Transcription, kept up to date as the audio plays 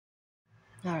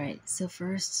All right, so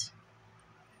first,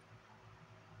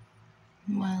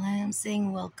 while I am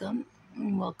saying welcome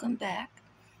and welcome back,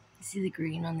 you see the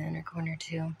green on the inner corner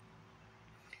too.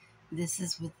 This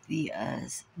is with the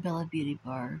Bella Beauty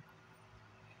Bar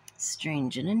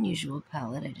Strange and Unusual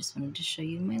palette. I just wanted to show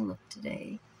you my look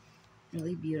today.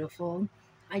 Really beautiful.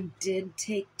 I did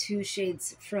take two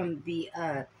shades from the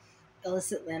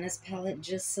Ellis Atlantis palette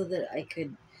just so that I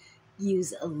could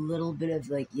use a little bit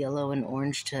of like yellow and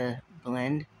orange to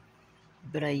blend.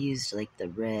 But I used like the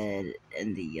red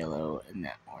and the yellow and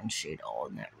that orange shade all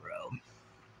in that row.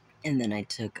 And then I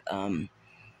took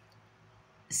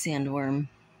Sandworm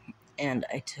and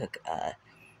I took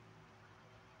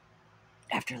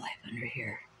Afterlife under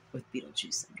here with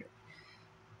Beetlejuice under.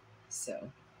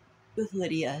 So with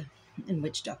Lydia and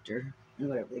Witch Doctor and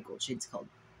whatever the gold shade's called.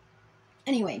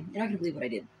 Anyway, you're not gonna believe what I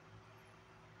did.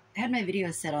 I had my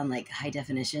video set on like high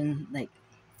definition, like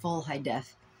full high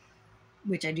def,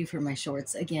 which I do for my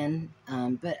shorts again.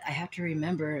 But I have to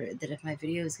remember that if my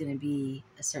video is going to be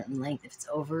a certain length, if it's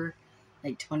over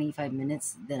like 25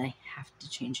 minutes, then I have to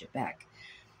change it back.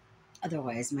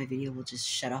 Otherwise, my video will just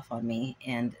shut off on me.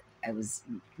 And I was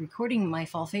recording my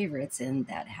fall favorites, and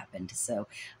that happened. So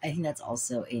I think that's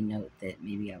also a note that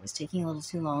maybe I was taking a little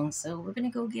too long. So we're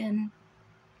going to go again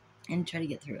and try to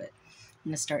get through it. I'm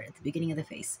going to start at the beginning of the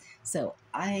face. So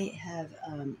I have,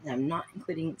 I'm not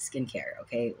including skincare,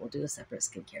 okay? We'll do a separate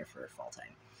skincare for fall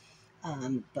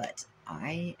time. But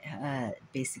I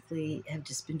basically have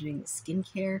just been doing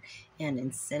skincare, and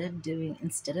instead of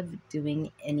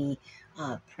doing any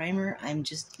primer, I'm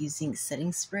just using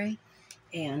setting spray.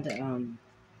 And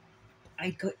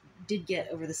did get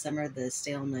over the summer the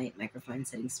Stay All Night Microfine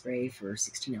Setting Spray for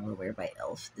 16-hour wear by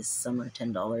e.l.f. this summer,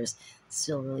 $10.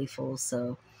 Still really full,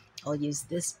 so I'll use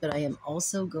this. But I am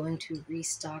also going to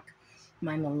restock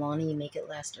my Milani Make It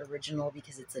Last Original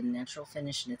because it's a natural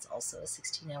finish and it's also a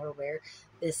 16-hour wear.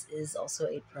 This is also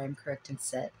a prime correctant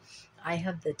set. I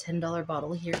have the $10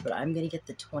 bottle here, but I'm going to get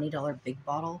the $20 big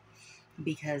bottle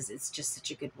because it's just such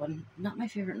a good one. Not my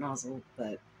favorite nozzle,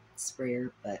 but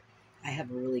sprayer, but I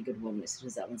have a really good one. As soon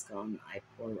as that one's gone, I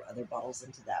pour other bottles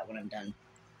into that when I'm done.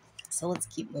 So let's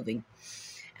keep moving.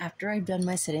 After I've done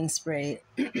my setting spray,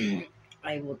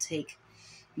 I will take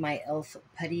my e.l.f.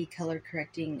 Putty Color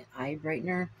Correcting Eye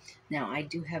Brightener. Now, I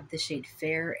do have the shade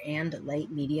Fair and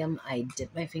Light Medium. I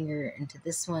dip my finger into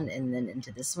this one and then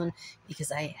into this one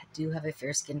because I do have a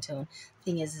fair skin tone.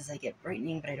 Thing is I get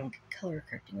brightening, but I don't get color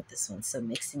correcting with this one. So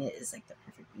mixing it is like the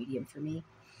perfect medium for me.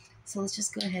 So let's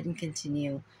just go ahead and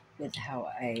continue with how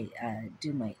I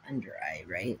do my under eye,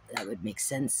 right? That would make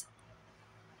sense.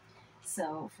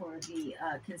 So for the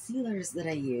concealers that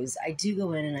I use, I do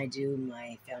go in and I do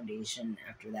my foundation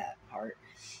after that part.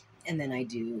 And then I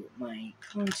do my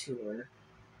contour.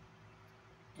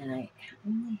 And I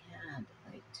only had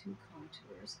like two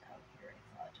contours out here,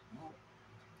 I thought. Well,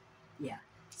 yeah.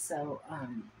 So I'll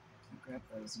grab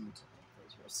those and we'll talk about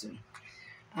those real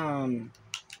soon.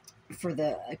 For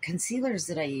the concealers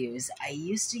that I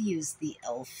used to use the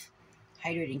e.l.f.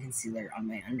 hydrating concealer on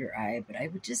my under eye, but I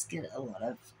would just get a lot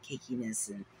of cakiness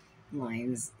and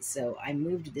lines. So I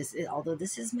moved this, although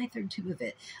this is my third tube of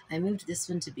it, I moved this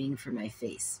one to being for my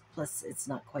face. Plus, it's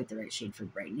not quite the right shade for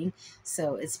brightening.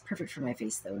 So it's perfect for my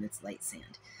face, though, and it's light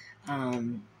sand.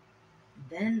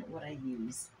 Then what I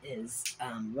use is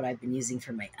what I've been using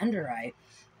for my under eye.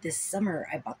 This summer,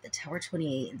 I bought the Tower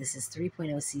 28. This is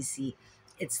 3.0 cc.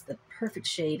 It's the perfect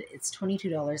shade. It's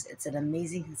 $22. It's an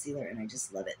amazing concealer, and I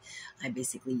just love it. I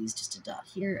basically use just a dot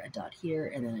here,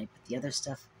 and then I put the other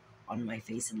stuff on my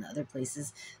face in the other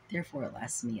places. Therefore, it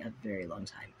lasts me a very long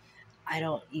time. I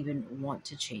don't even want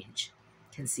to change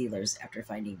concealers after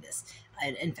finding this.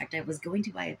 In fact, I was going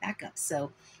to buy a backup.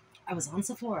 So I was on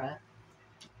Sephora,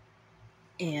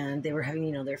 and they were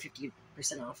having, their 50%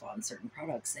 off on certain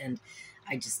products. And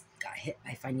I just got hit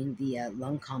by finding the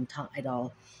Lancome Teint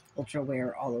Idol Ultra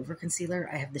Wear All Over Concealer.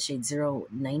 I have the shade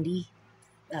 090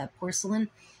 Porcelain.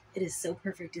 It is so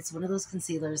perfect. It's one of those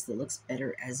concealers that looks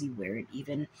better as you wear it,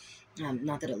 even.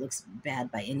 Not that it looks bad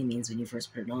by any means when you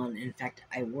first put it on. In fact,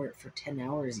 I wore it for 10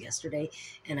 hours yesterday,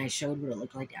 and I showed what it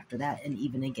looked like after that, and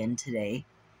even again today.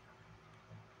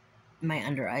 My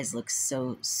under eyes look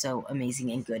so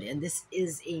amazing and good, and this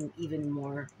is even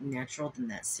more natural than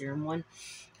that serum one.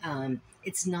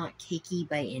 It's not cakey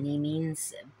by any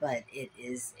means, but it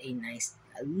is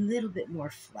a little bit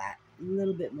more flat, a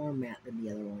little bit more matte than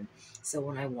the other one. So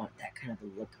when I want that kind of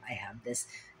a look, I have this.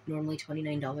 Normally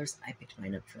 $29. I picked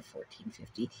mine up for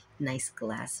 $14.50. Nice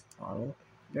glass bottle,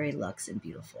 very luxe and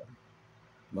beautiful.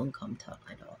 Lancome Teint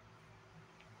Idol.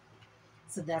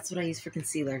 So that's what I use for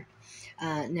concealer.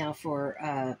 Now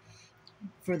for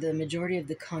For the majority of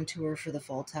the contour for the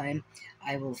fall time,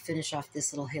 I will finish off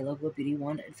this little Halo Glow Beauty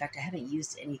wand. In fact, I haven't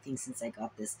used anything since I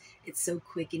got this. It's so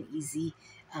quick and easy,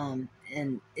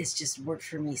 and it's just worked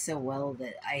for me so well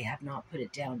that I have not put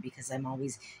it down because I'm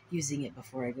always using it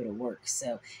before I go to work.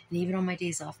 So, and even on my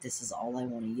days off, this is all I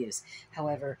want to use.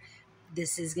 However,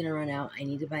 this is going to run out. I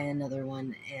need to buy another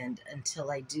one, and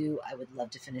until I do, I would love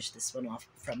to finish this one off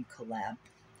from Collab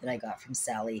that I got from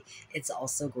Sally. It's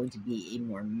also going to be a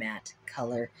more matte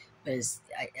color, but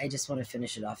I just want to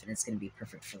finish it off, and it's going to be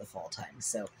perfect for the fall time.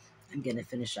 So I'm going to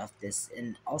finish off this,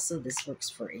 and also this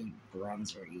works for a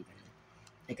bronzer even,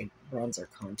 like a bronzer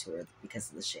contour because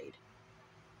of the shade.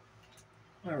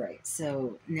 All right,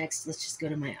 so next let's just go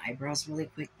to my eyebrows really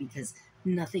quick because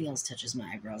nothing else touches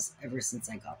my eyebrows ever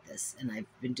since I got this. And I've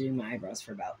been doing my eyebrows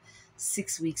for about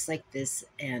 6 weeks like this,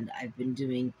 and I've been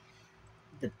doing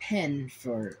the pen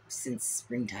since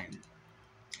springtime.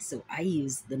 So I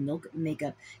use the Milk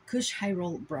Makeup Kush High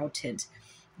Roll Brow Tint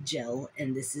Gel,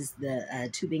 and this is the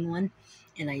tubing one,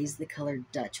 and I use the color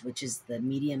Dutch, which is the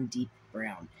medium deep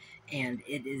brown, and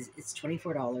it's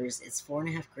 $24. It's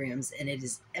 4.5 grams, and it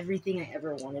is everything I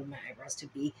ever wanted my eyebrows to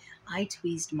be. I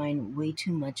tweezed mine way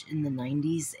too much in the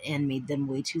 90s and made them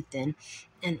way too thin,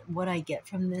 and what I get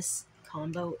from this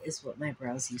combo is what my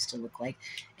brows used to look like,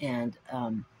 and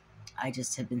I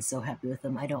just have been so happy with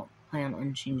them. I don't plan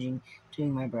on doing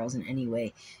my brows in any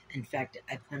way. In fact,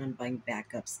 I plan on buying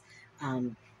backups.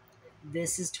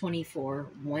 This is 24.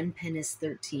 One pen is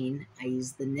 13. I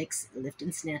use the NYX Lift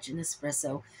and Snatch and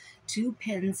Espresso. 2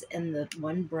 pens and the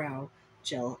one brow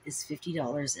gel is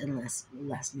 $50 and will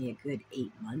last me a good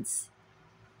 8 months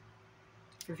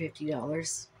for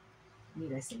 $50.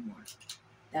 Need I say more?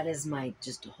 That is my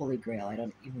just holy grail. I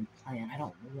don't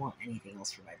want anything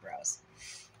else for my brows.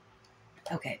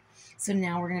 Okay, so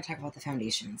now we're going to talk about the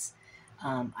foundations.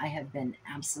 I have been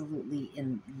absolutely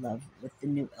in love with the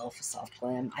new e.l.f. Soft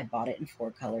Glam. I bought it in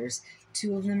 4 colors.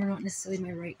 2 of them are not necessarily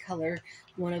my right color.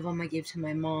 One of them I gave to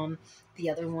my mom.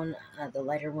 The other one, the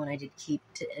lighter one, I did keep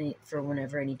for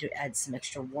whenever I need to add some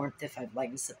extra warmth. If I've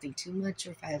lightened something too much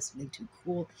or if I have something too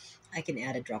cool, I can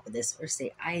add a drop of this. Or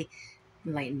say I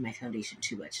lightened my foundation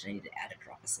too much and I need to add a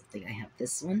drop of something. I have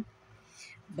this one.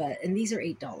 And these are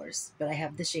 $8, but I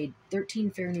have the shade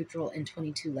 13 Fair Neutral and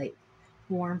 22 Light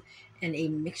Warm, and a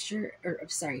mixture,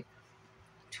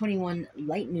 21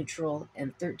 Light Neutral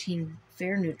and 13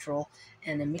 Fair Neutral,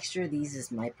 and a mixture of these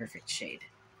is my perfect shade.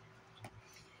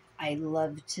 I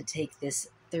love to take this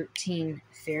 13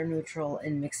 Fair Neutral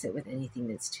and mix it with anything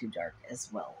that's too dark as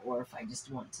well, or if I just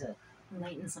want to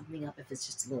lighten something up if it's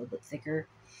just a little bit thicker.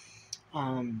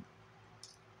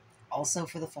 Also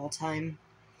for the fall time,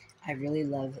 I really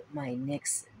love my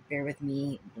NYX Bare With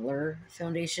Me Blur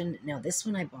Foundation. Now, this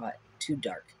one I bought too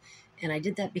dark. And I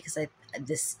did that because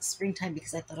this springtime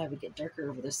because I thought I would get darker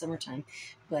over the summertime.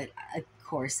 But, of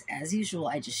course, as usual,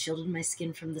 I just shielded my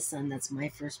skin from the sun. That's my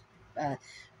first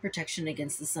protection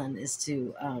against the sun is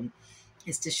to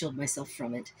shield myself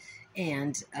from it.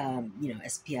 And,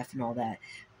 SPF and all that.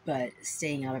 But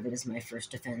staying out of it is my first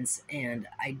defense. And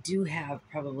I do have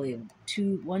probably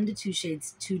 1 to 2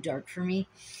 shades too dark for me.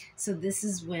 So this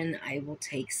is when I will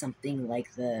take something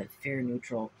like the Fair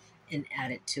Neutral and add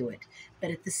it to it.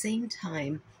 But at the same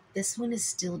time, this one is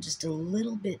still just a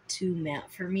little bit too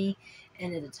matte for me.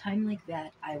 And at a time like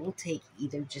that, I will take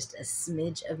either just a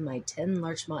smidge of my 10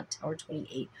 Larchmont Tower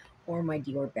 28 or my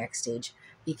Dior Backstage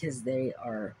because they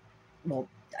are, well,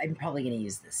 I'm probably going to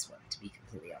use this one, to be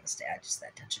completely honest, to add just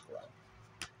that touch of glow.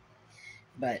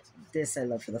 But this I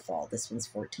love for the fall. This one's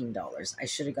 $14. I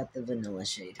should have got the vanilla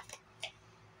shade.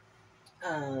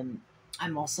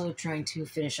 I'm also trying to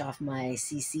finish off my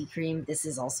CC cream. This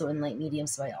is also in light medium,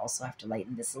 so I also have to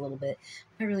lighten this a little bit.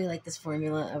 I really like this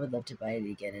formula. I would love to buy it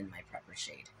again in my proper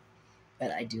shade.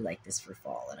 But I do like this for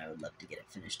fall, and I would love to get it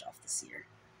finished off this year.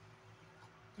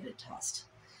 Get it tossed.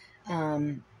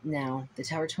 Now, the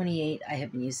Tower 28, I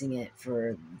have been using it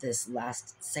for this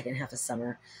second half of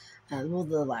summer.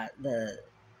 The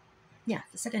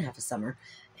second half of summer.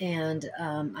 And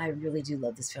I really do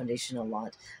love this foundation a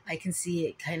lot. I can see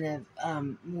it kind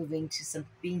of moving to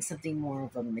being something more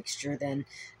of a mixture than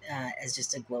as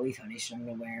just a glowy foundation I'm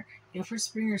going to wear. For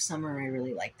spring or summer, I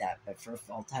really like that. But for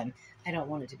fall time, I don't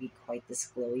want it to be quite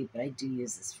this glowy. But I do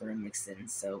use this for a mix-in,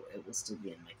 so it will still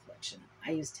be in my collection.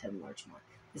 I use 10 Larchmont.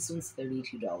 This one's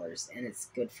 $32, and it's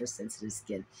good for sensitive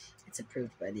skin. It's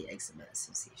approved by the Eczema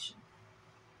Association.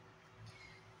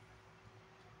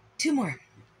 2 more.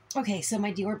 Okay, so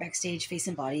my Dior Backstage Face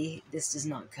and Body. This does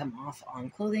not come off on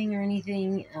clothing or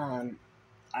anything.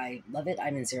 I love it.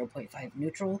 I'm in 0.5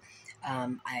 neutral.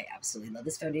 I absolutely love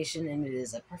this foundation, and it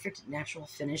is a perfect natural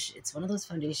finish. It's one of those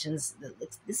foundations that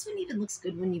looks, this one even looks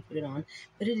good when you put it on,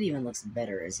 but it even looks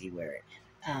better as you wear it.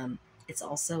 It's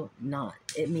also not.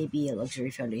 It may be a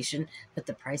luxury foundation, but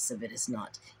the price of it is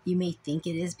not. You may think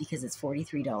it is because it's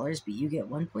 $43, but you get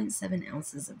 1.7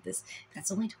 ounces of this.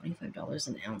 That's only $25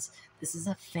 an ounce. This is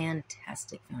a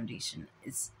fantastic foundation.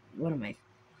 It's one of my,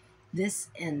 this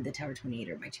and the Tower 28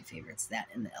 are my two favorites. That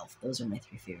and the e.l.f. Those are my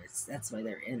three favorites. That's why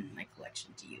they're in my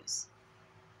collection to use.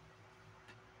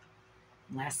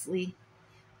 Lastly,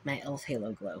 my e.l.f.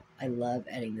 Halo Glow. I love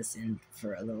adding this in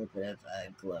for a little bit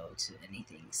of glow to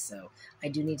anything. So I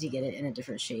do need to get it in a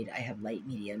different shade. I have light,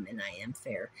 medium, and I am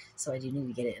fair. So I do need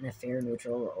to get it in a fair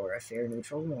neutral or a fair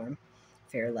neutral warm.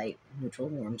 Fair, light, neutral,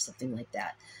 warm, something like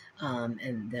that.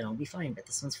 And then I'll be fine. But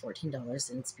this one's $14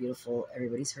 and it's beautiful.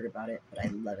 Everybody's heard about it, but I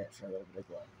love it for a little bit of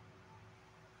glow.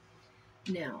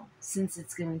 Now, since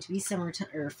it's going to be summertime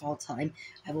or fall time,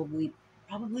 I will be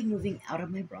probably moving out of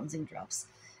my bronzing drops.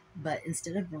 But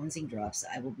instead of bronzing drops,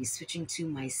 I will be switching to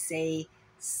my Saie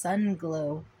Sun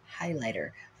Glow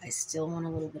highlighter. I still want a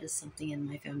little bit of something in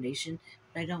my foundation,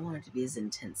 but I don't want it to be as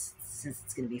intense since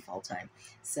it's going to be fall time.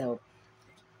 So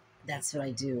that's what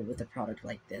I do with a product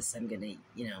like this. I'm going to,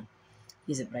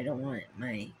 use it, but I don't want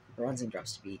my bronzing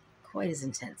drops to be quite as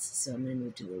intense. So I'm going to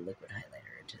move to the liquid highlighter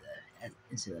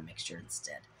into the mixture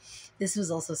instead. This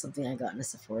was also something I got in a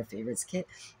Sephora Favorites kit,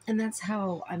 and that's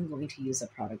how I'm going to use a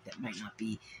product that might not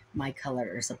be my color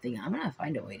or something. I'm going to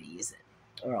find a way to use it,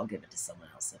 or I'll give it to someone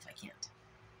else if I can't.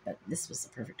 But this was the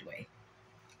perfect way.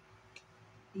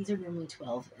 These are normally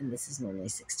 12, and this is normally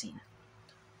 16.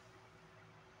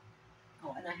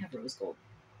 Oh, and I have rose gold.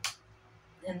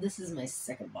 And this is my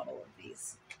second bottle of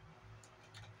these.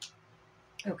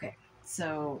 Okay,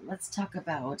 so let's talk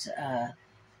about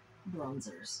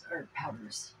bronzers, or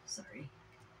powders, sorry.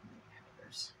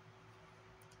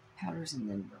 Powders and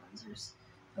then bronzers.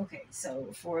 Okay, so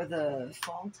for the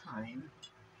fall time,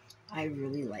 I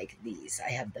really like these.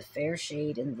 I have the fair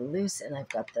shade and the loose, and I've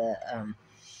got the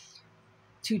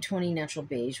 220 natural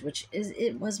beige, which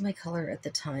it was my color at the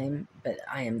time, but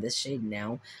I am this shade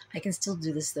now. I can still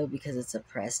do this though because it's a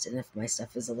pressed, and if my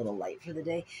stuff is a little light for the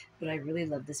day, but I really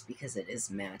love this because it is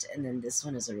matte, and then this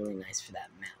one is a really nice for that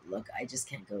matte look. I just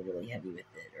can't go really heavy with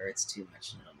it, or it's too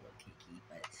much and it'll look cakey,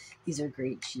 but these are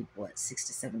great cheap, what, $6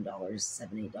 to $7,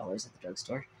 $7, $8 at the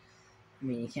drugstore. I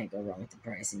mean, you can't go wrong with the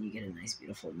price, and you get a nice,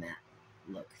 beautiful matte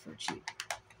look for cheap.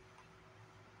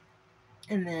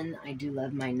 And then I do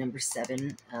love my number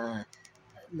 7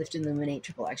 Lift Illuminate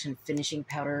Triple Action Finishing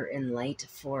Powder in Light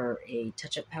for a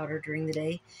touch-up powder during the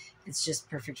day. It's just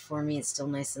perfect for me. It's still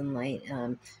nice and light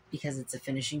because it's a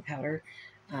finishing powder.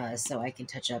 So I can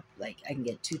touch up, I can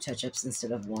get 2 touch-ups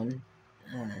instead of 1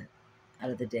 out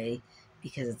of the day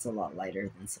because it's a lot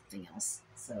lighter than something else.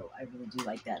 So I really do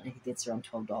like that, and I think it's around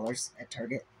 $12 at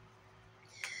Target.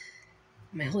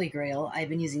 My Holy Grail, I've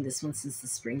been using this one since the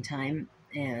springtime,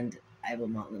 and I will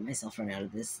not let myself run out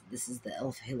of this. This is the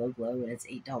e.l.f. Halo Glow, and it's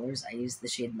 $8. I use the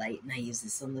shade Light, and I use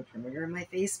this on the perimeter of my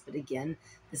face. But again,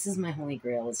 this is my Holy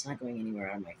Grail. It's not going anywhere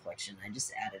out of my collection. I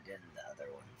just added in the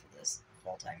other one for this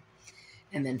fall time.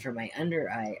 And then for my under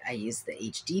eye, I use the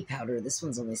HD powder. This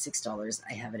one's only $6.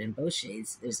 I have it in both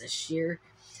shades. There's a sheer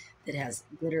that has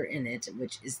glitter in it,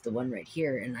 which is the one right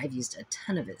here, and I've used a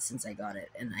ton of it since I got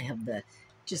it. And I have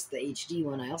just the HD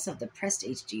one. I also have the pressed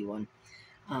HD one.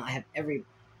 I have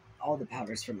all the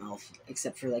powders from e.l.f.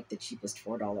 except for the cheapest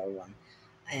 $4 one,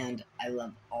 and I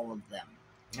love all of them.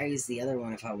 I use the other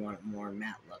one if I want a more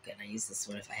matte look, and I use this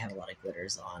one if I have a lot of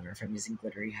glitters on, or if I'm using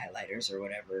glittery highlighters or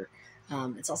whatever.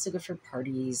 It's also good for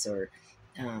parties, or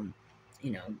going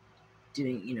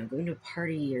to a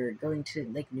party or going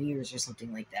to New Year's or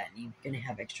something like that, and you're going to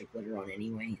have extra glitter on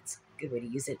anyway. It's a good way to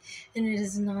use it, and it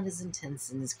is not as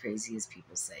intense and as crazy as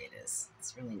people say it is.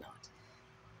 It's really not.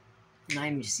 And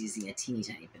I'm just using a teeny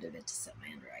tiny bit of it to set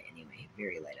my under eye anyway,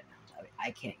 very light amount.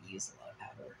 I can't use a lot of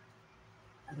powder,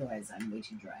 otherwise I'm way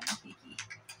too dry and cakey.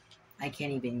 I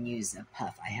can't even use a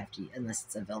puff. I have to, unless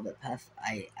it's a velvet puff,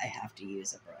 I have to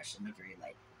use a brush and a very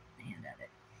light hand at it.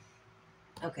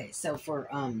 Okay, so for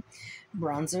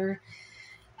bronzer,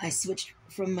 I switched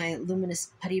from my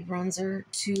Luminous Putty Bronzer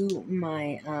to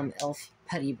my e.l.f.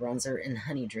 Putty Bronzer in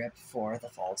Honey Drip for the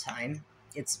fall time.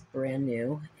 It's brand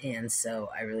new, and so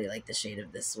I really like the shade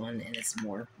of this one, and it's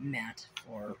more matte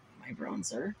for my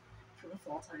bronzer. For the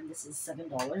fall time, this is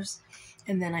 $7.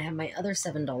 And then I have my other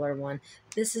 $7 one.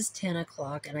 This is 10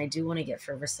 o'clock, and I do want to get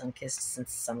Forever Sunkissed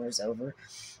since summer's over.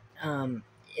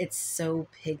 it's so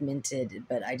pigmented,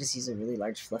 but I just use a really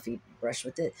large fluffy brush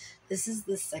with it. This is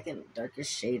the second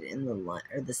darkest shade in the line,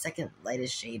 or the second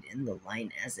lightest shade in the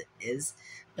line as it is,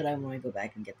 but I want to go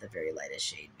back and get the very lightest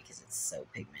shade because it's so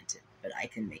pigmented, but I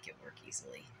can make it work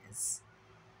easily.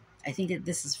 I think that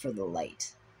this is for the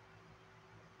light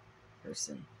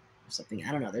person or something.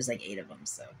 I don't know. There's like 8 of them,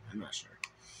 so I'm not sure.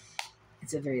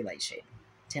 It's a very light shade.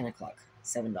 10 o'clock,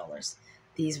 $7.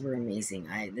 These were amazing.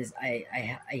 I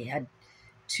had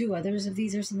 2 others of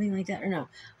these or something like that. Or no,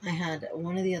 I had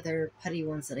one of the other putty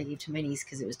ones that I gave to my niece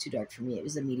because it was too dark for me. It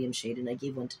was a medium shade, and I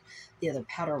gave the other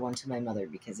powder one to my mother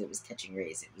because it was catching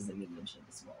rays. It was a medium shade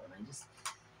as well. And I just,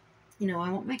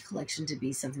 I want my collection to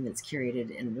be something that's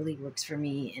curated and really works for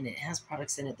me, and it has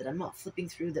products in it that I'm not flipping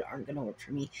through that aren't going to work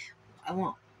for me. I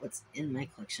want what's in my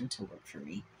collection to work for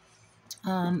me.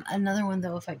 Another one,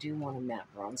 though, if I do want a matte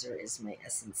bronzer, is my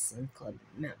Essence Sun Club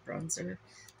matte bronzer.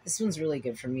 This one's really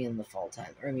good for me in the fall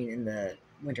time, or I mean in the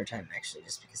winter time, actually,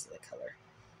 just because of the color.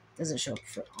 It doesn't show up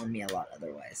on me a lot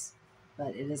otherwise,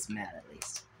 but it is matte at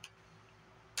least.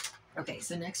 Okay,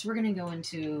 so next we're going to go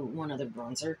into one other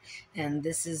bronzer, and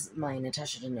this is my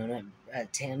Natasha Denona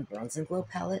Tan Bronze and Glow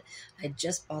palette. I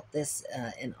just bought this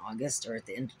in August or at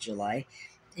the end of July,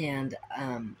 and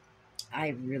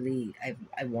I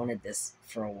wanted this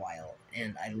for a while,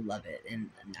 and I love it.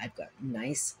 And I've got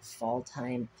nice fall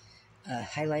time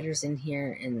highlighters in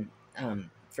here, and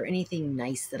for anything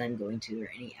nice that I'm going to, or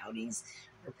any outings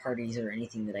or parties or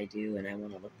anything that I do, and I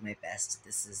want to look my best,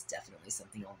 this is definitely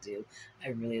something I'll do. I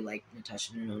really like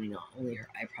Natasha Denona, not only her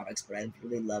eye products, but I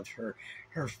really loved her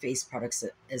face products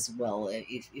as well.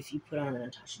 If you put on a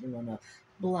Natasha Denona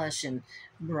blush and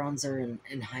bronzer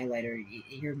and highlighter,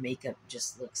 your makeup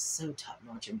just looks so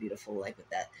top-notch and beautiful. Like with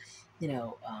that,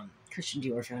 Christian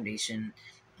Dior foundation,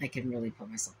 I can really put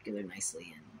myself together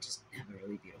nicely and just have a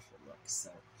really beautiful look.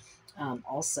 So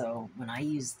also, when I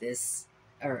use this,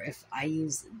 or if I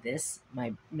use this,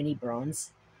 my mini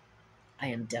bronze, I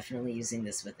am definitely using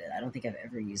this with it. I don't think I've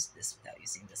ever used this without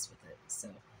using this with it. So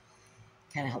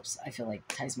kind of helps, I feel like,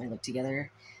 ties my look together,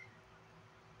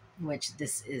 which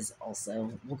this is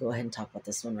also. We'll go ahead and talk about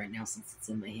this one right now since it's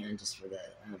in my hand, just for the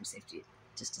safety,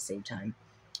 just to save time.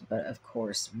 But of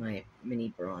course, my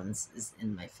mini bronze is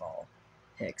in my fall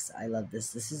picks. I love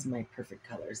this. This is my perfect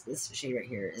colors. This shade right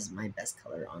here is my best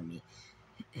color on me,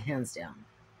 hands down,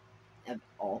 of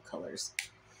all colors.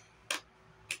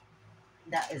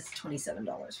 That is $27 for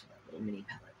that little mini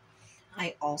palette.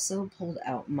 I also pulled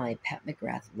out my Pat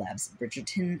McGrath Labs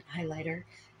Bridgerton highlighter.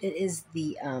 It is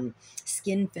the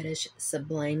Skin Fetish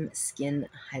Sublime Skin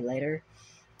Highlighter,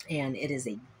 and it is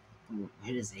a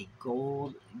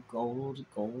gold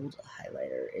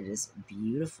highlighter. It is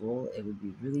beautiful. It would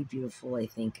be really beautiful, I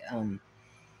think. And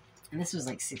this was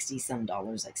like $60 some,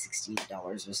 like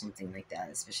 $68 or something like that,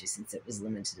 especially since it was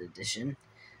limited edition.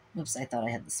 Oops, I thought I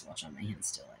had the swatch on my hand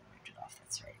still. I wiped it off.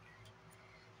 That's right.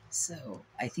 So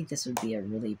I think this would be a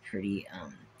really pretty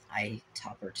eye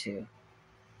topper too.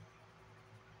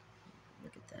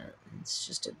 Look at that. It's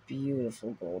just a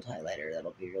beautiful gold highlighter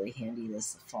that'll be really handy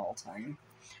this fall time.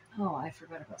 Oh, I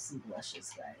forgot about some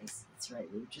blushes, guys. That's right.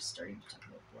 We were just starting to talk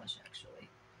about blush, actually.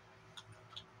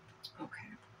 Okay.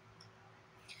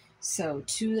 So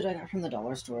 2 that I got from the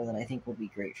dollar store that I think will be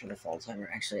great for the fall time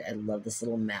are actually, I love this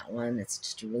little matte one. It's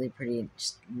just a really pretty,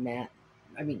 just matte,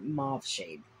 mauve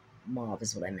shade. Mauve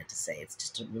is what I meant to say. It's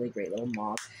just a really great little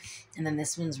mauve. And then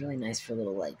this one's really nice for a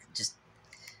little, like, just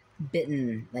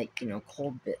bitten, like,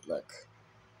 cold bit look.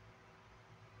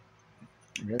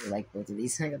 I really like both of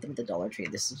these. I got them at the Dollar Tree.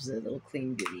 This is a little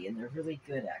clean beauty, and they're really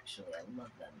good, actually. I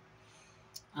love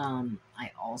them.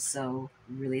 I also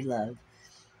really love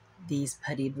these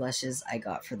putty blushes I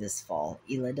got for this fall.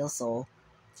 Isla del Sol,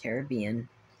 Caribbean,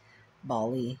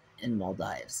 Bali, and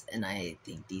Maldives. And I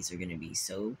think these are going to be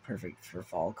so perfect for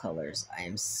fall colors. I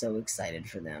am so excited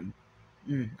for them.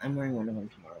 I'm wearing one of them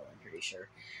tomorrow, I'm pretty sure.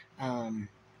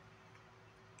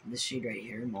 This shade right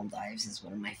here, Maldives, is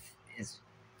one of my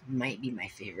might be my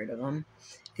favorite of them.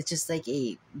 It's just like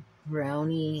a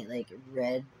brownie, like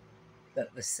red,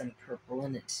 but with some purple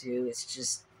in it too.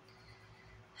 It's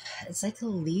like a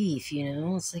leaf,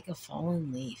 It's like a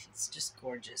fallen leaf. It's just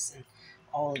gorgeous, and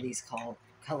all of these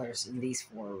colors in these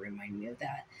 4 remind me of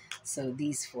that. So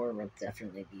these 4 will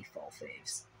definitely be fall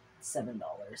faves. $7.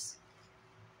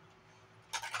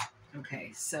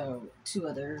 Okay, so 2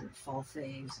 other fall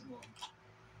faves.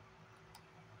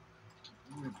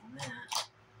 More than that.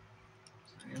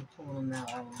 I'm pulling them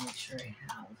out. I want to make sure I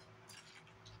have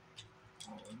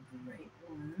all of the right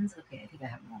ones. Okay, I think I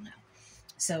have them all now.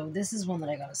 So this is one that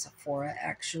I got at Sephora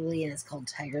actually, and it's called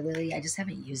Tiger Lily. I just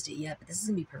haven't used it yet, but this is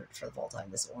gonna be perfect for the fall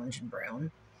time. This orange and brown.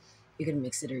 You can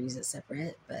mix it or use it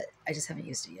separate, but I just haven't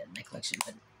used it yet in my collection.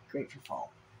 But great for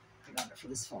fall. I got it for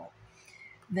this fall.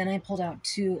 Then I pulled out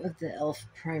 2 of the e.l.f.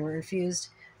 primer infused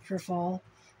for fall.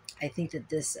 I think that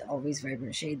this Always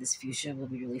Vibrant shade, this fuchsia, will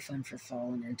be really fun for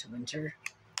fall and into winter.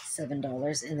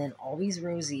 $7. And then Always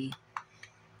Rosy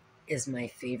is my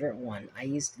favorite one. I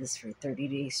used this for 30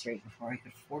 days straight before I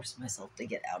could force myself to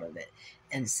get out of it.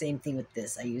 And same thing with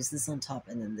this. I use this on top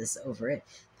and then this over it.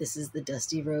 This is the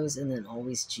Dusty Rose and then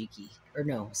Always Cheeky. Or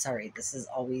no, sorry, this is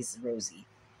Always Rosy.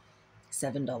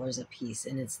 $7 a piece,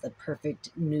 and it's the perfect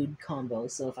nude combo.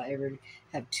 So if I ever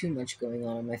have too much going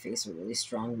on my face, a really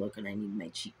strong look, and I need my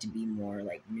cheek to be more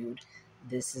like nude,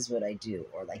 this is what I do.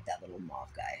 Or like that little mauve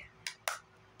guy.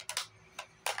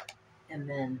 And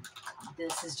then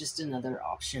this is just another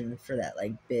option for that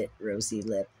like bit rosy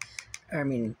lip. I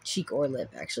mean, cheek or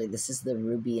lip, actually. This is the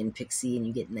Ruby and Pixie, and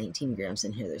you get 19 grams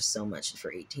in here. There's so much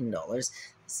for $18.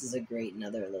 This is a great,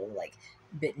 another little like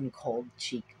bitten cold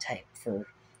cheek type for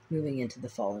moving into the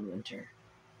fall and winter.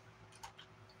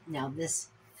 Now this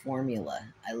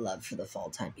formula I love for the fall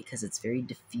time because it's very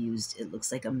diffused. It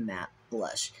looks like a matte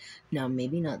blush. Now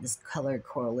maybe not this color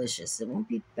Coralicious. It won't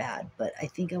be bad, but I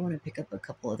think I want to pick up a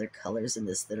couple other colors in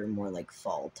this that are more like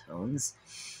fall tones.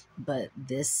 But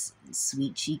this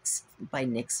Sweet Cheeks by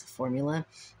NYX formula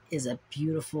is a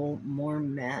beautiful, more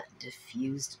matte,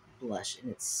 diffused blush, and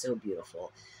it's so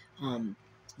beautiful.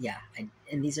 Yeah,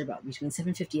 and these are about between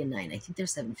 $7.50 and $9. I think they're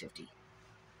 $7.50.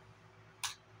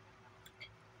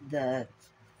 The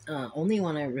only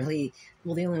one I really,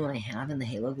 well, the only one I have in the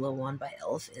Halo Glow one by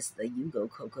e.l.f. is the You Go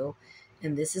Cocoa,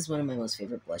 and this is one of my most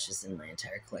favorite blushes in my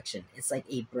entire collection. It's like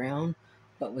a brown,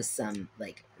 but with some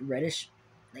like reddish,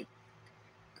 like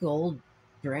gold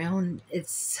brown.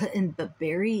 But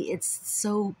berry. It's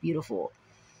so beautiful.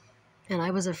 And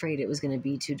I was afraid it was going to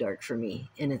be too dark for me,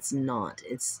 and it's not.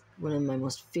 It's one of my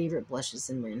most favorite blushes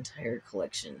in my entire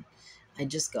collection. I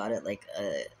just got it like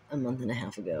a month and a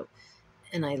half ago,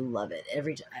 and I love it.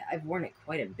 I've worn it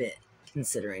quite a bit,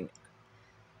 considering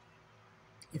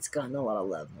it's gotten a lot of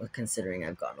love, considering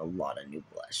I've gotten a lot of new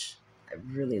blush. I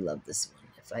really love this one.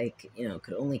 If I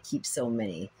could only keep so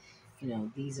many,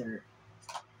 these are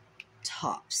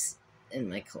tops in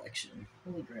my collection.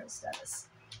 Holy Grail status.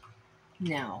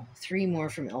 Now, 3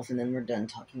 more from e.l.f. and then we're done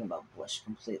talking about blush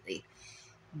completely.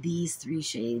 These 3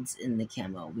 shades in the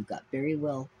camo. We've got Berry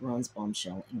Well, Bronze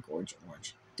Bombshell, and Gorge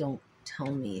Orange. Don't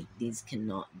tell me these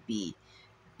cannot be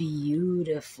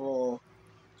beautiful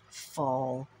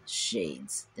fall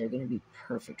shades. They're going to be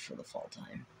perfect for the fall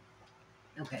time.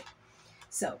 Okay,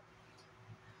 so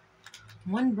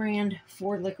 1 brand,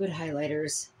 4 liquid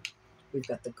highlighters. We've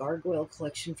got the Gargoyle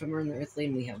collection from Earn the Earthly,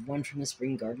 and we have 1 from the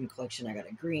Spring Garden collection. I got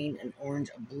a green, an orange,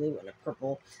 a blue, and a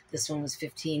purple. This one was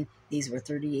 $15. These were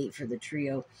 $38 for the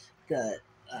trio. The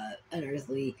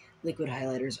Unearthly liquid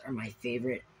highlighters are my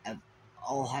favorite of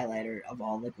all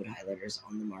liquid highlighters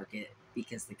on the market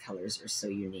because the colors are so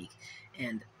unique,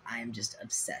 and I'm just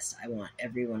obsessed. I want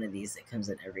every one of these that comes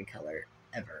in every color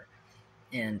ever,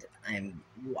 and I'm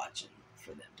watching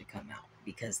for them to come out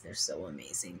because they're so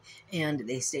amazing and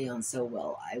they stay on so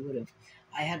well.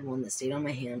 I had one that stayed on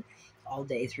my hand all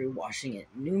day through, washing it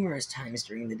numerous times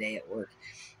during the day at work,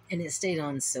 and it stayed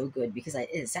on so good because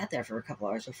it sat there for a couple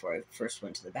hours before I first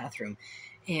went to the bathroom,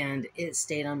 and it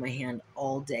stayed on my hand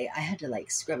all day. I had to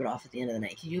like scrub it off at the end of the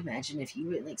night. Can you imagine if you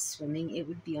went like swimming, it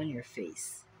would be on your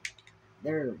face.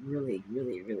 They're really,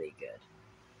 really, really good.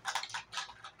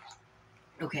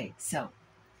 Okay, so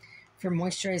for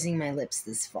moisturizing my lips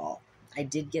this fall, I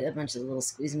did get a bunch of little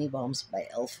Squeeze Me Balms by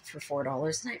e.l.f. for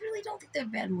 $4, and I really don't think they're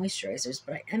bad moisturizers,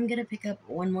 but I am going to pick up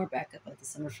 1 more backup of the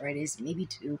Summer Fridays, maybe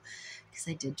 2, because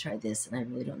I did try this, and I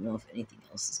really don't know if anything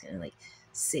else is going to, like,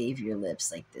 save your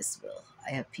lips like this will.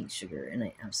 I have Pink Sugar, and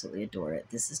I absolutely adore it.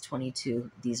 This is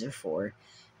 22. These are 4,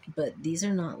 but these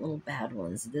are not little bad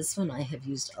ones. This one I have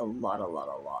used a lot.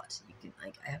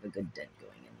 I have a good dent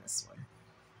going in this one.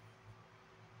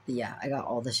 But yeah, I got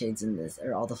all the shades in this,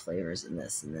 or all the flavors in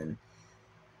this, and then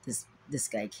this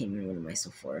guy came in one of my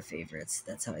Sephora favorites.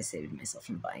 That's how I saved myself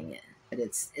from buying it. But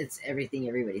it's everything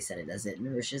everybody said it does. It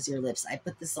nourishes your lips. I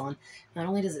put this on. Not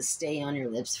only does it stay on your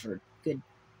lips for good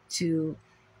 2-3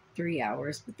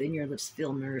 hours, but then your lips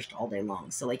feel nourished all day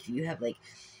long. So like if you have like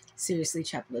seriously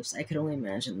chapped lips, I could only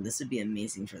imagine this would be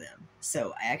amazing for them.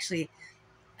 So I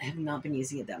have not been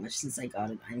using it that much since I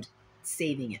got it. I'm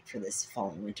saving it for this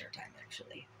fall and winter time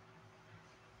actually.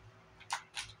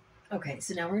 Okay,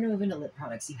 so now we're going to move into lip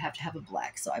products. You have to have a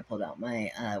black, so I pulled out my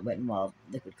Wet n Wild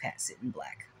Liquid Cat Suit in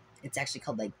black. It's actually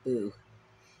called, like, Boo.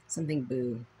 something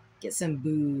boo. Get some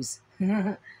booze.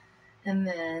 And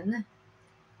then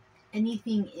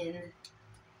anything in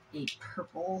a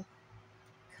purple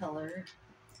color,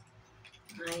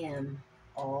 I am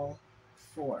all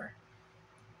for.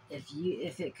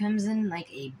 If it comes in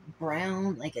like a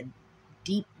brown, like a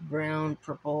deep brown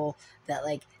purple, that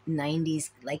like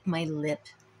 90s, like my lip,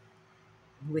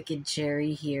 Wicked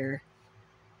Cherry here.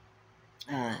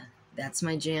 That's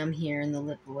my jam here in the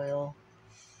lip oil.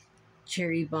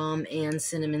 Cherry Bomb and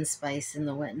Cinnamon Spice in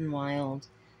the Wet n Wild.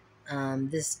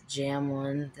 This jam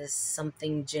one, this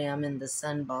something jam in the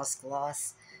Sun Boss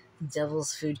Gloss.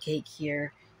 Devil's Food Cake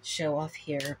here. Show off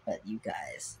here. But you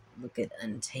guys, look at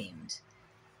Untamed.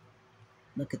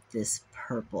 Look at this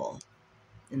purple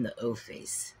in the O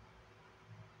face.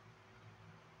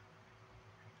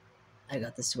 I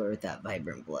got this to wear with that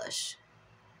vibrant blush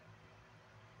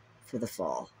for the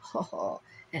fall.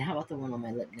 And how about the one on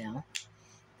my lip now?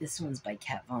 This one's by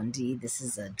Kat Von D. This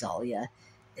is a Dahlia.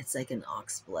 It's like an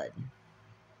oxblood.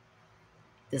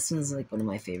 This one's like one of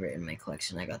my favorite in my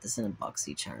collection. I got this in a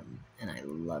BoxyCharm, and I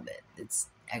love it. It's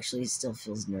actually still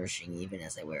feels nourishing even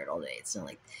as I wear it all day. It's not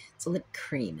like, it's a lip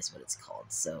cream is what it's called.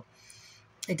 So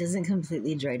it doesn't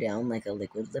completely dry down like a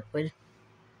liquid,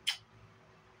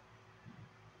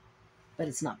 but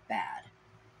it's not bad.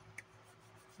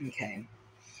 Okay.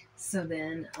 So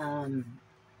then,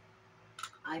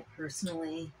 I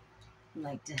personally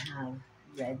like to have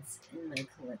reds in my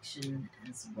collection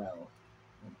as well.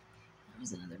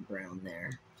 There's another brown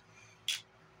there.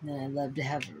 Then I love to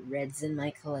have reds in my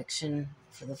collection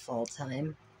for the fall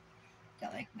time.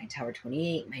 Got like my Tower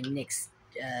 28, my NYX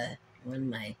one,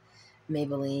 my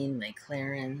Maybelline, my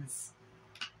Clarins.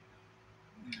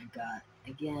 I got,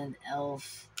 again,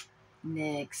 e.l.f.,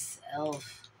 NYX,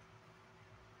 e.l.f.,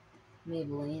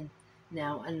 Maybelline.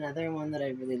 Now, another one that I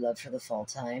really love for the fall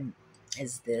time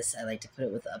is this. I like to put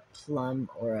it with a plum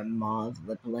or a mauve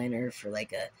lip liner for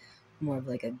like a more of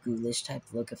like a ghoulish type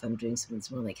look if I'm doing something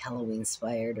that's more like Halloween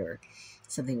inspired, or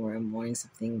something where I'm wanting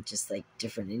something just like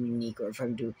different and unique, or if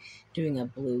I'm doing a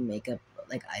blue makeup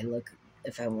like eye look,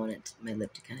 if I want it, my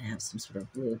lip to kind of have some sort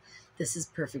of blue. This is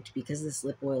perfect because this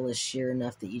lip oil is sheer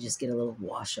enough that you just get a little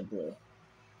wash of blue.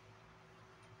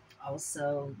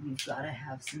 Also, you've got to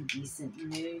have some decent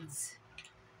nudes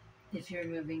if you're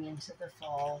moving into the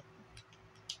fall.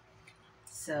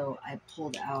 So I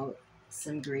pulled out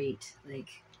some great like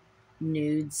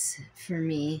nudes for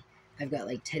me. I've got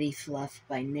like Teddy Fluff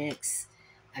by NYX.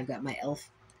 I've got my e.l.f.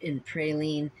 in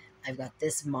Praline. I've got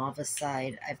this Mauve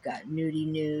side. I've got Nudie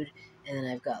Nude. And then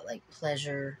I've got like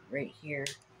Pleasure right here.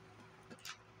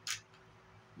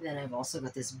 Then I've also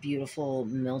got this beautiful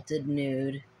Melted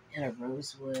Nude and a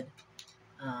Rosewood.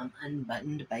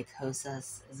 Unbuttoned by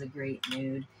Kosas is a great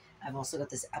nude. I've also got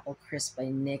this Apple Crisp by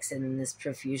NYX, and then this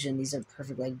Profusion. These are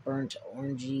perfect like burnt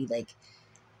orangey like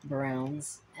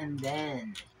browns. And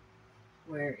then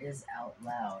where is Out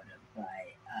Loud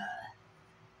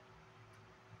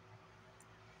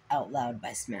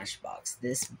by Smashbox.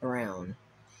 This brown,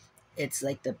 it's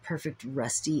like the perfect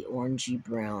rusty orangey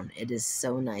brown. It is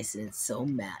so nice and it's so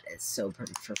matte. It's so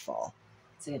perfect for fall.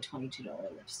 It's like a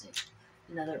 $22 lipstick.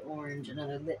 Another orange,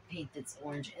 another lip paint that's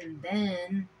orange. And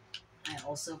then I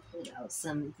also pulled out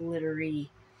some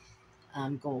glittery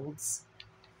golds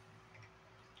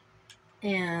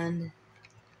and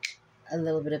a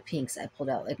little bit of pinks. I pulled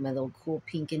out like my little cool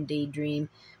pink and Daydream,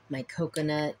 my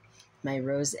coconut, my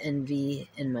Rose Envy,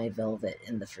 and my Velvet,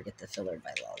 and the Forget the Filler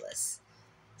by Lawless.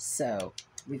 So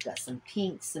we've got some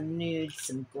pinks, some nudes,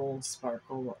 some gold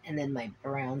sparkle, and then my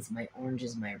browns, my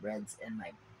oranges, my reds, and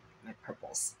my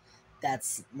purples.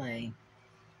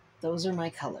 Those are my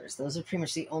colors. Those are pretty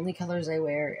much the only colors I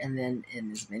wear, and then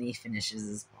in as many finishes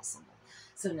as possible.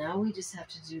 So now we just have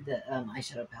to do the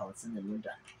eyeshadow palettes, and then we're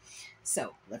done.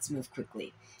 So let's move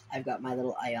quickly. I've got my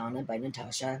little Ayana by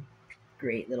Natasha.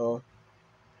 Great little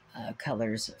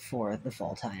colors for the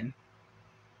fall time.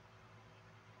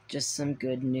 Just some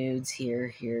good nudes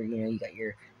here. You know, you got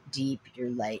your deep, your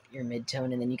light, your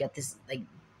mid-tone, and then you got this like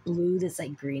blue that's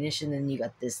like greenish, and then you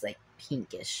got this like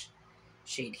pinkish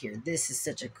shade here. This is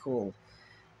such a cool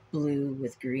blue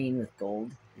with green with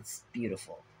gold. It's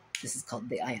beautiful. This is called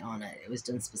the Ayana. It was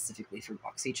done specifically for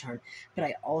BoxyCharm. But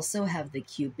I also have the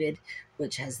Cupid,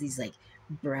 which has these like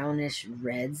brownish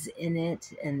reds in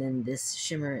it, and then this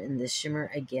shimmer and this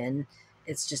shimmer again.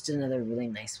 It's just another really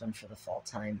nice one for the fall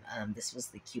time. This was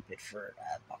the Cupid for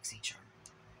BoxyCharm.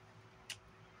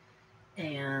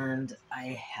 And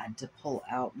I had to pull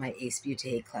out my Ace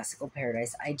Beauté Classical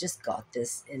Paradise. I just got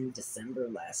this in December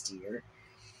last year,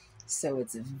 so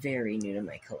it's very new to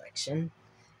my collection.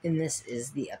 And this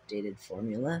is the updated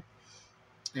formula.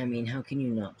 I mean, how can you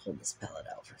not pull this palette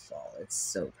out for fall? It's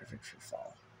so perfect for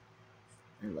fall.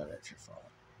 I love it for fall.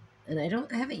 And I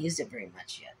haven't used it very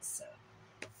much yet, so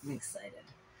I'm excited.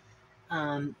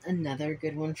 Another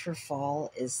good one for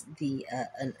fall is the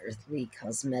Unearthly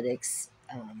Cosmetics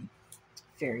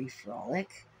Fairy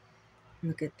Frolic.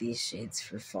 Look at these shades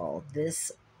for fall.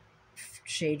 This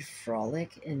shade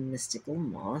Frolic and Mystical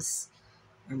Moss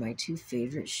are my two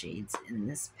favorite shades in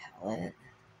this palette.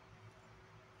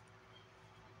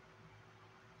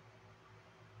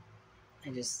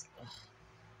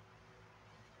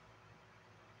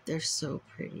 They're so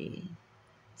pretty.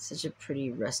 Such a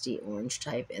pretty rusty orange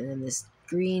type, and then this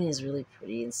green is really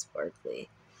pretty and sparkly.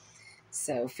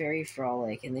 So Fairy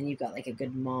Frolic, and then you've got like a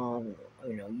good mauve,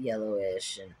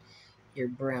 yellowish, and your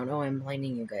brown. Oh, I'm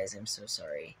blinding you guys. I'm so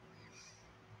sorry.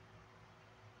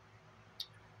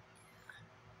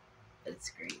 It's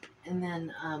great. And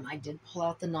then I did pull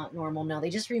out the Not Normal. Now they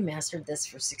just remastered this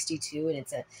for 62, and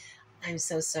I'm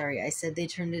so sorry. I said they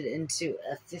turned it into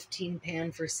a 15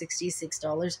 pan for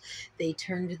 $66. They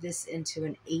turned this into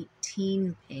an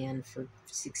 18 pan for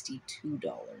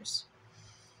 $62.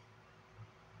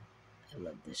 I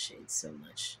love this shade so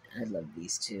much. I love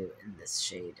these two in this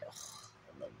shade. Oh,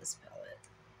 I love this palette.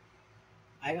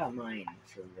 I got mine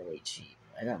for really cheap.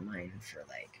 I got mine for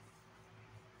like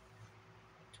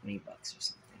 $20 or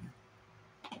something.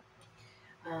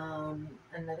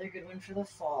 Another good one for the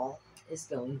fall is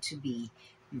going to be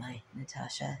my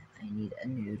Natasha I Need a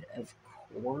Nude, of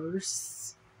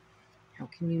course. How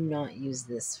can you not use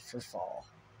this for fall?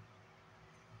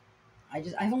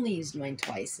 I've only used mine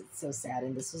twice. It's so sad,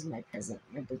 and this was my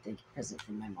birthday present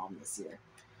from my mom this year.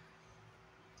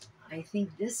 I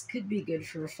think this could be good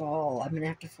for fall. I'm gonna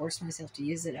have to force myself to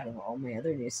use it out of all my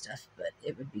other new stuff, but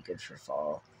it would be good for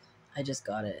fall. I just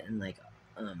got it in like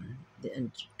the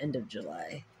end of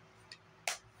July,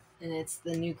 and it's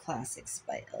the new Classics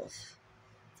by Elf,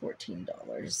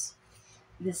 $14.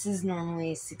 This is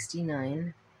normally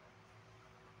 $69.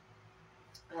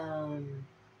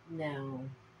 Now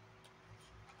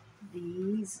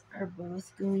these are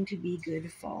both going to be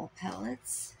good fall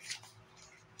palettes.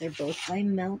 They're both by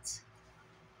Melt.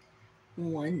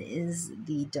 One is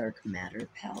the Dark Matter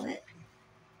palette.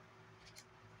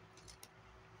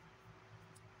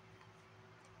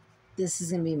 This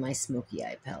is going to be my Smoky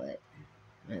Eye palette.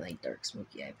 My dark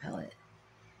Smoky Eye palette.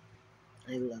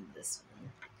 I love this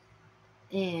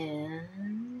one.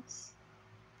 And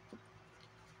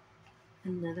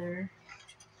another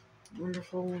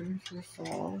wonderful one for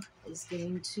fall is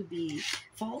going to be,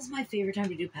 fall's my favorite time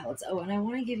to do palettes. Oh, and I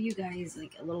want to give you guys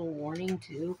like a little warning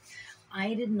too.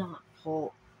 I did not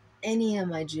pull any of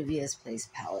my Juvia's Place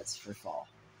palettes for fall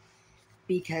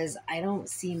because I don't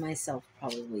see myself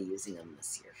probably using them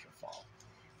this year for fall.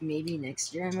 Maybe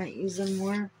next year I might use them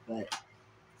more, but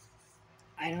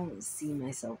I don't see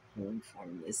myself pulling for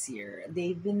them this year.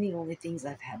 They've been the only things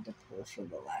I've had to pull for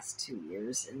the last 2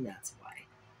 years, and that's why.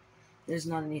 There's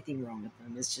not anything wrong with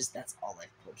them. It's just that's all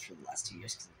I've pulled for the last 2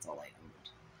 years because that's all I owned.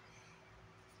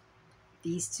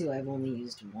 These two I've only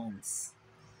used once.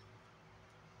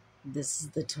 This is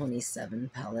the 27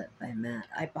 palette by Matte.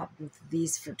 I bought both of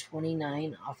these for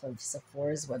 $29 off of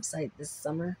Sephora's website this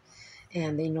summer,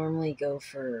 and they normally go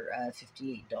for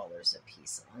 $58 a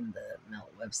piece on the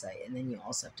Melt website, and then you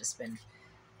also have to spend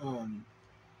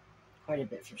quite a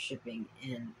bit for shipping.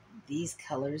 And these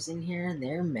colors in here,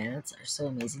 their mattes are so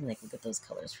amazing. Like, look at those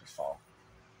colors for fall.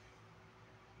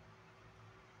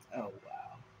 Oh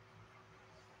wow,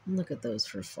 look at those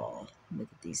for fall. Look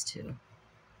at these two.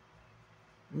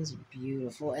 Those are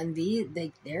beautiful, and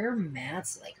their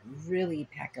mattes like really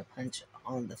pack a punch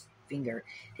on the finger.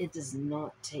 It does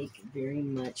not take very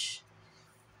much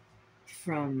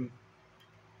from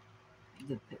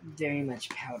very much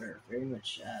powder, very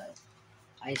much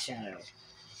eyeshadow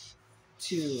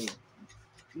to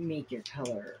make your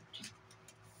color, to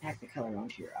pack the color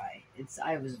onto your eye.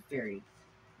 I was very,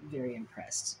 very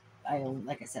impressed.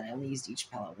 Like I said, I only used each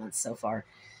palette once so far,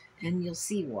 and you'll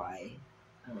see why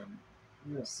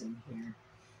real soon here,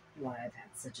 why I've had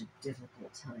such a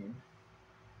difficult time.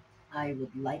 I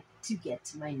would like to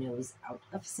get my nose out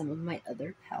of some of my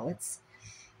other palettes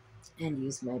and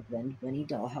use my Blend Bunny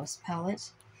Dollhouse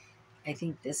palette. I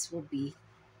think this will be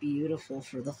beautiful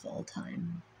for the fall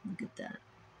time. Look at that.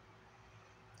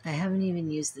 I haven't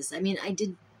even used this. I mean, it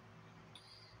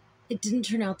didn't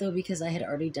turn out though because I had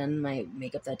already done my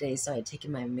makeup that day, so I had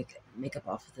taken my makeup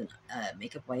off with a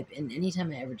makeup wipe. And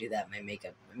anytime I ever do that, my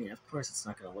makeup, I mean, of course, it's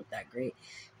not going to look that great,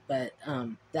 but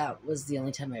that was the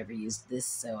only time I ever used this.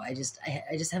 So I just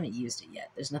haven't used it yet.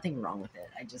 There's nothing wrong with it.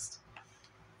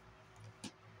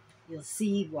 You'll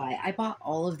see why. I bought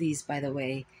all of these, by the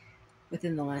way,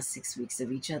 within the last 6 weeks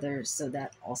of each other, so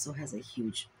that also has a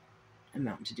huge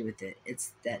amount to do with it.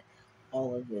 It's that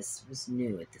all of this was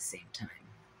new at the same time.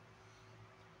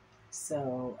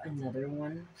 So another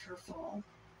one for fall,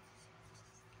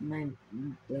 my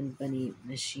Blend Bunny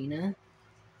Machina.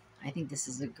 I think this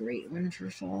is a great one for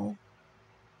fall.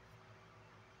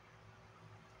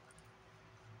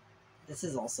 This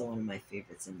is also one of my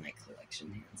favorites in my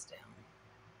collection, hands down.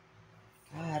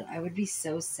 God, I would be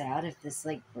so sad if this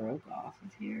like broke off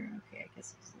of here. Okay, I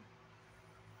guess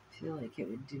I feel like it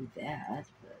would do that,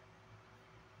 but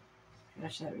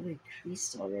gosh, that really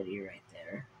creased already right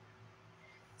there.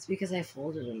 It's because I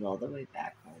folded it all the way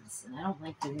backwards, and I don't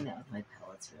like doing that with my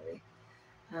palettes, really.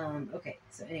 Okay,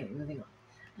 so anyway, moving on.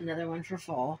 Another one for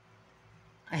fall.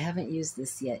 I haven't used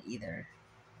this yet either,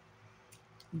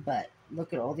 but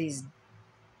look at all these.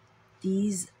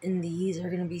 These and these are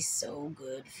going to be so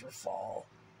good for fall.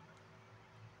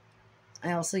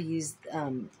 I also used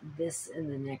this in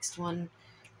the next one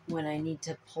when I need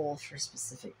to pull for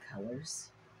specific colors.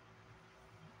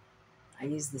 I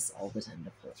use this all the time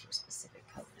to pull for specific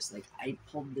colors. Like I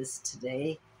pulled this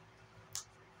today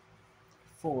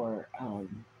for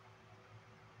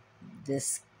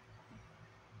this.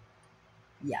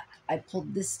 Yeah, I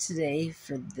pulled this today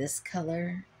for this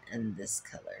color and this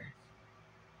color.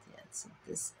 Yeah, it's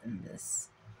this and this.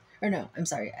 Or no, I'm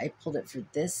sorry. I pulled it for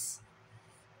this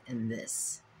and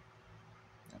this.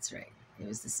 That's right. It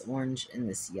was this orange and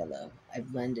this yellow. I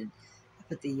blended. I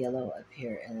put the yellow up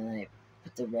here and then I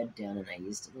put the red down and I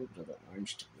used a little bit of the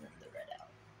orange to blend the red out.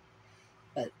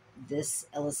 But this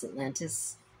Ellis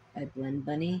Atlantis by Blend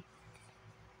Bunny,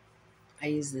 I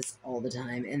use this all the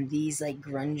time. And these like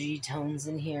grungy tones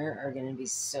in here are going to be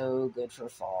so good for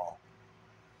fall.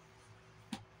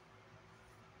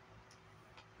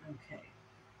 Okay.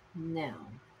 Now,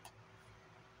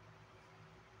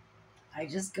 I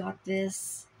just got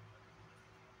this,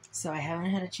 so I haven't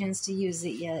had a chance to use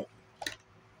it yet.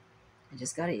 I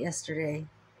just got it yesterday.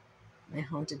 My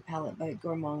Haunted palette by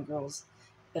Gourmand Girls,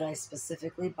 but I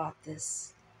specifically bought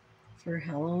this for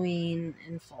Halloween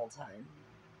and fall time.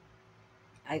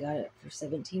 I got it for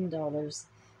 $17.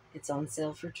 It's on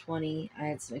sale for $20. I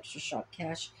had some extra shop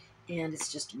cash, and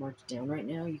it's just marked down right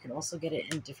now. You can also get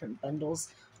it in different bundles.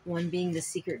 One being the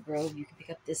Secret Grove. You can pick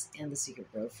up this and the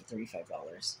Secret Grove for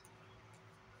 $35.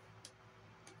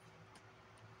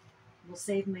 We'll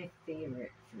save my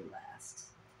favorite for last.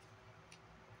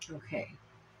 Okay.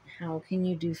 How can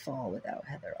you do fall without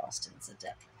Heather Austin's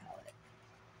Adept palette?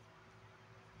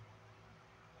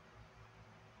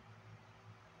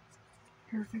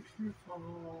 Perfect for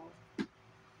fall.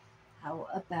 How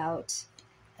about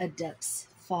Adept's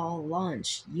fall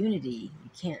launch? Unity. You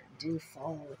can't do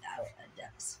fall without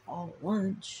Adept's fall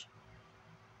launch.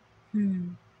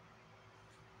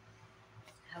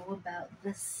 How about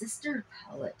the Sister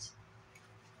palette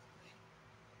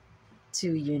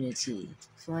to Unity?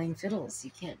 Flying Fiddles.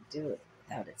 You can't do it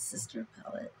without its sister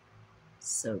palette.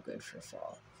 So good for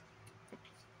fall.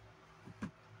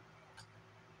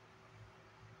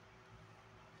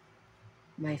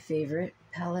 My favorite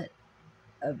palette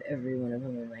of every one of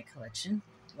them in my collection.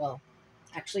 Well,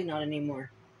 actually not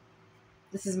anymore.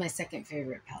 This is my second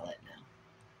favorite palette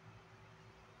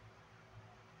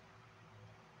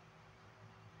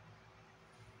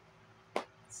now.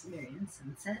 Sumerian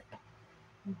Sunset.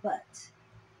 But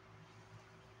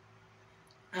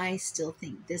I still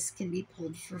think this can be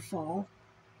pulled for fall.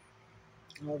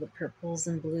 All the purples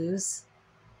and blues.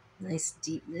 Nice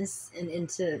deepness. And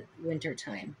into winter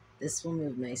time. This will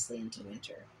move nicely into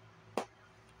winter.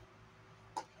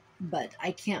 But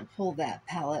I can't pull that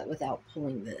palette without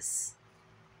pulling this.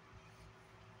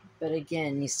 But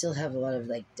again, you still have a lot of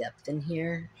like depth in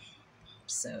here.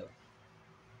 So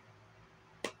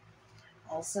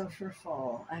also for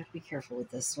fall, I have to be careful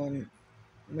with this one.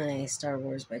 My Star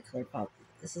Wars by ColourPop.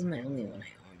 This is my only one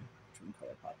I own from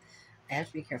ColourPop. I have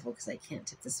to be careful because I can't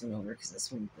tip this one over because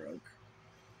this one broke.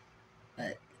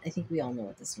 But I think we all know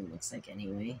what this one looks like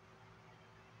anyway.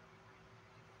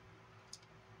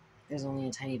 There's only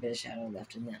a tiny bit of shadow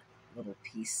left in that little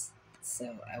piece,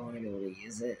 so I want to be able to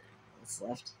use it. What's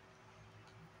left.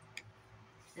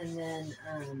 And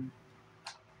then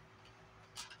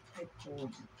I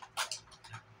pulled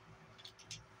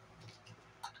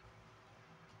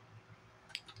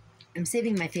I'm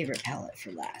saving my favorite palette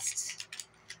for last,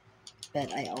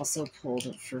 but I also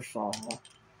pulled for fall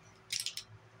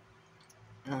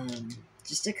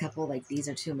just a couple. Like these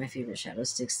are two of my favorite shadow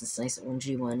sticks, this nice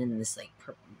orangey one and this like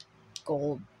purple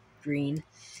gold green,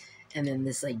 and then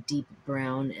this like deep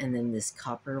brown, and then this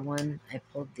copper one. I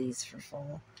pulled these for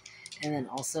fall, And then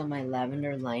also my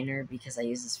lavender liner because I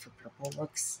use this for purple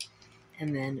looks.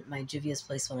 And then my Juvia's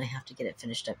Place one, I have to get it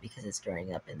finished up because it's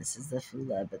drying up. And this is the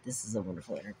Fula, but this is a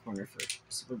wonderful inner corner for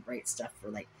super bright stuff for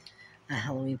like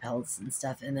Halloween palettes and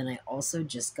stuff. And then I also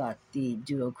just got the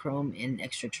Duochrome in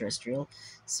Extraterrestrial,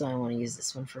 so I want to use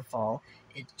this one for fall.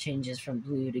 It changes from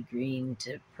blue to green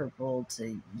to purple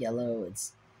to yellow.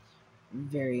 It's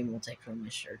very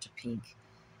multi-chromish, or to pink.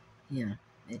 Yeah,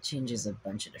 it changes a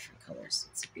bunch of different colors.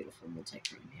 It's a beautiful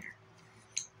multi-chrome here.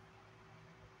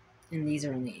 And these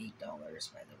are only $8,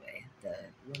 by the way. The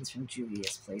ones from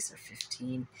Juvia's Place are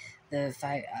 $15. The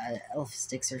five elf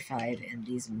sticks are $5, and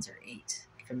these ones are $8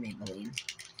 from Maybelline.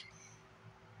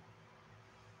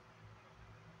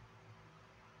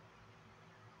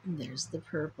 And there's the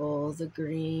purple, the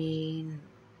green.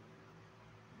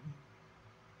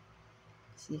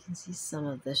 So you can see some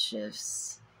of the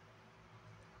shifts.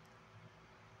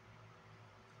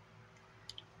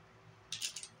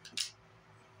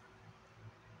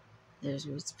 There's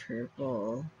what's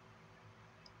purple.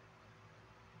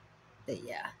 But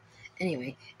yeah.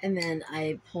 Anyway, and then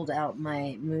I pulled out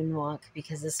my Moonwalk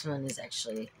because this one is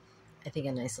actually, I think,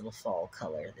 a nice little fall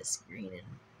color. This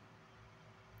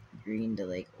green to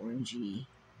like orangey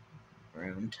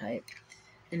brown type.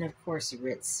 And of course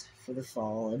Ritz for the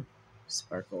fall and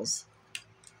sparkles.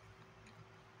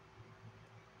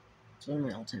 It's one of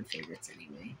my all-time favorites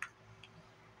anyway.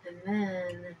 And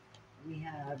then we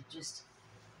have just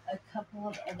a couple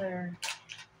of other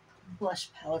blush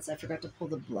palettes. I forgot to pull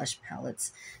the blush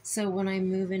palettes. So when I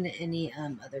move into any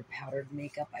other powdered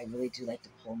makeup, I really do like to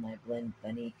pull my Blend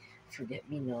Bunny Forget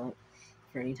Me Not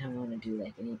for any time I want to do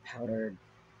like any powdered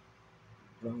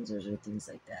bronzers or things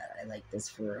like that. I like this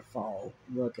for a fall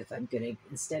look. If I'm gonna,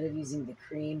 instead of using the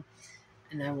cream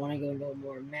and I want to go into a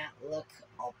more matte look,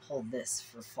 I'll pull this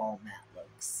for fall matte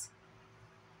looks.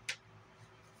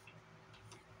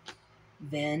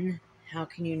 Then how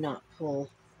can you not pull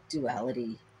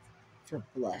Duality for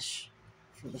blush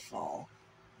for the fall?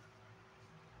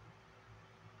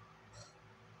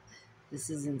 This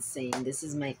is insane. This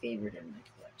is my favorite in my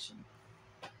collection.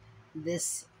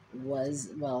 This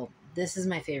is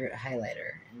my favorite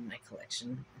highlighter in my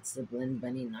collection. It's the Blend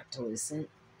Bunny Noctilucent.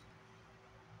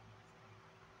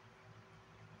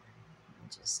 I'll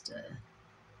just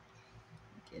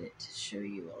get it to show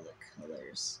you all the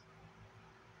colors.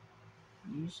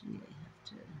 Usually I have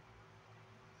to...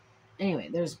 Anyway,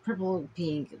 there's purple,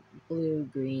 pink, blue,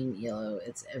 green, yellow.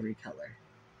 It's every color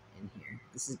in here.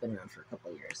 This has been around for a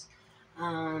couple of years.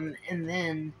 And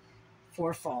then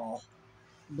for fall,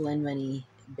 Blend Bunny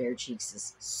Bare Cheeks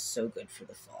is so good for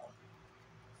the fall.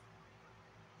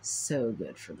 So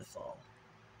good for the fall.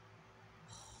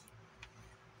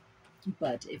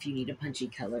 But if you need a punchy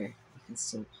color, you can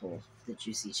still pull the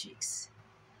Juicy Cheeks.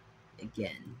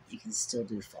 Again, you can still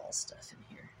do fall stuff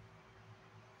in here.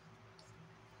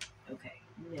 Okay,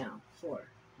 now for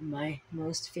my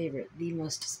most favorite, the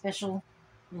most special,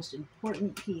 most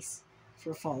important piece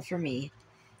for fall for me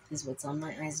is what's on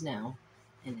my eyes now,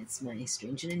 and it's my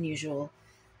Strange and Unusual.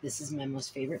 This is my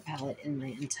most favorite palette in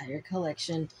my entire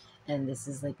collection, and this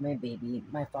is like my baby.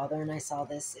 My father and I saw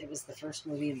this. It was the first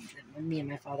movie that me and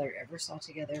my father ever saw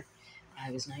together. I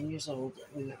was 9 years old.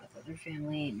 We went with other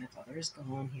family. My father is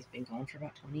gone. He's been gone for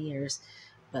about 20 years,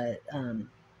 but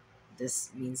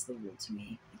this means the world to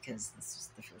me because this was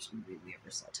the first movie we ever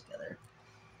saw together.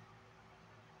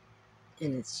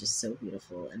 And it's just so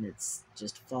beautiful, and it's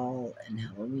just fall and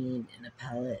Halloween and a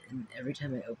palette, and every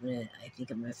time I open it, I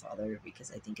think of my father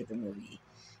because I think of the movie.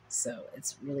 So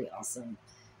it's really awesome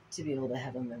to be able to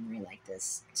have a memory like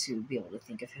this, to be able to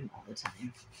think of him all the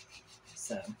time.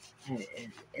 So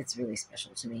it's really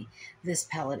special to me. This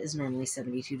palette is normally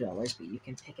 $72, but you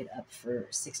can pick it up for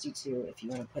 $62 if you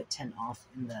want to put 10 off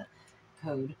in the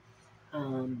code.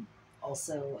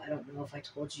 Also, I don't know if I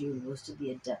told you, most of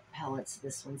the Adept palettes,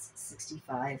 this one's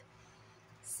 $65,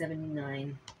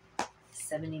 $79,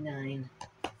 $79,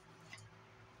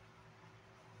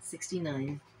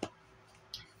 $69,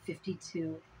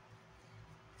 $52,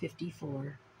 $54,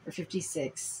 or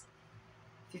 $56,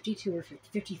 $52 or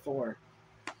 $54,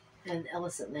 and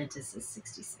Ellis Atlantis is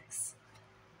 $66.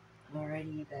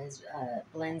 Alrighty, you guys,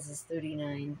 Blends is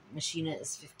 $39, Machina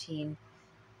is $15,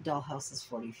 Dollhouse is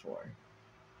 $44.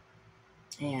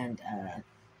 And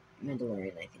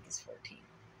Mandalorian, I think, is 14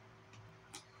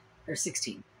 or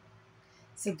 16.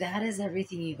 So that is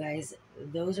everything, you guys.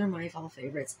 Those are my fall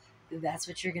favorites. That's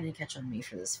what you're going to catch on me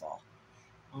for this fall.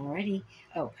 Alrighty.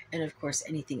 Oh, and of course,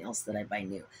 anything else that I buy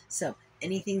new. So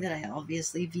anything that I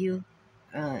obviously view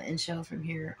and show from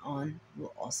here on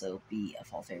will also be a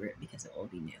fall favorite because it will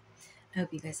be new. I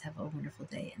hope you guys have a wonderful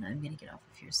day, and I'm going to get off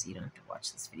of here so you don't have to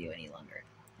watch this video any longer.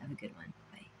 Have a good one.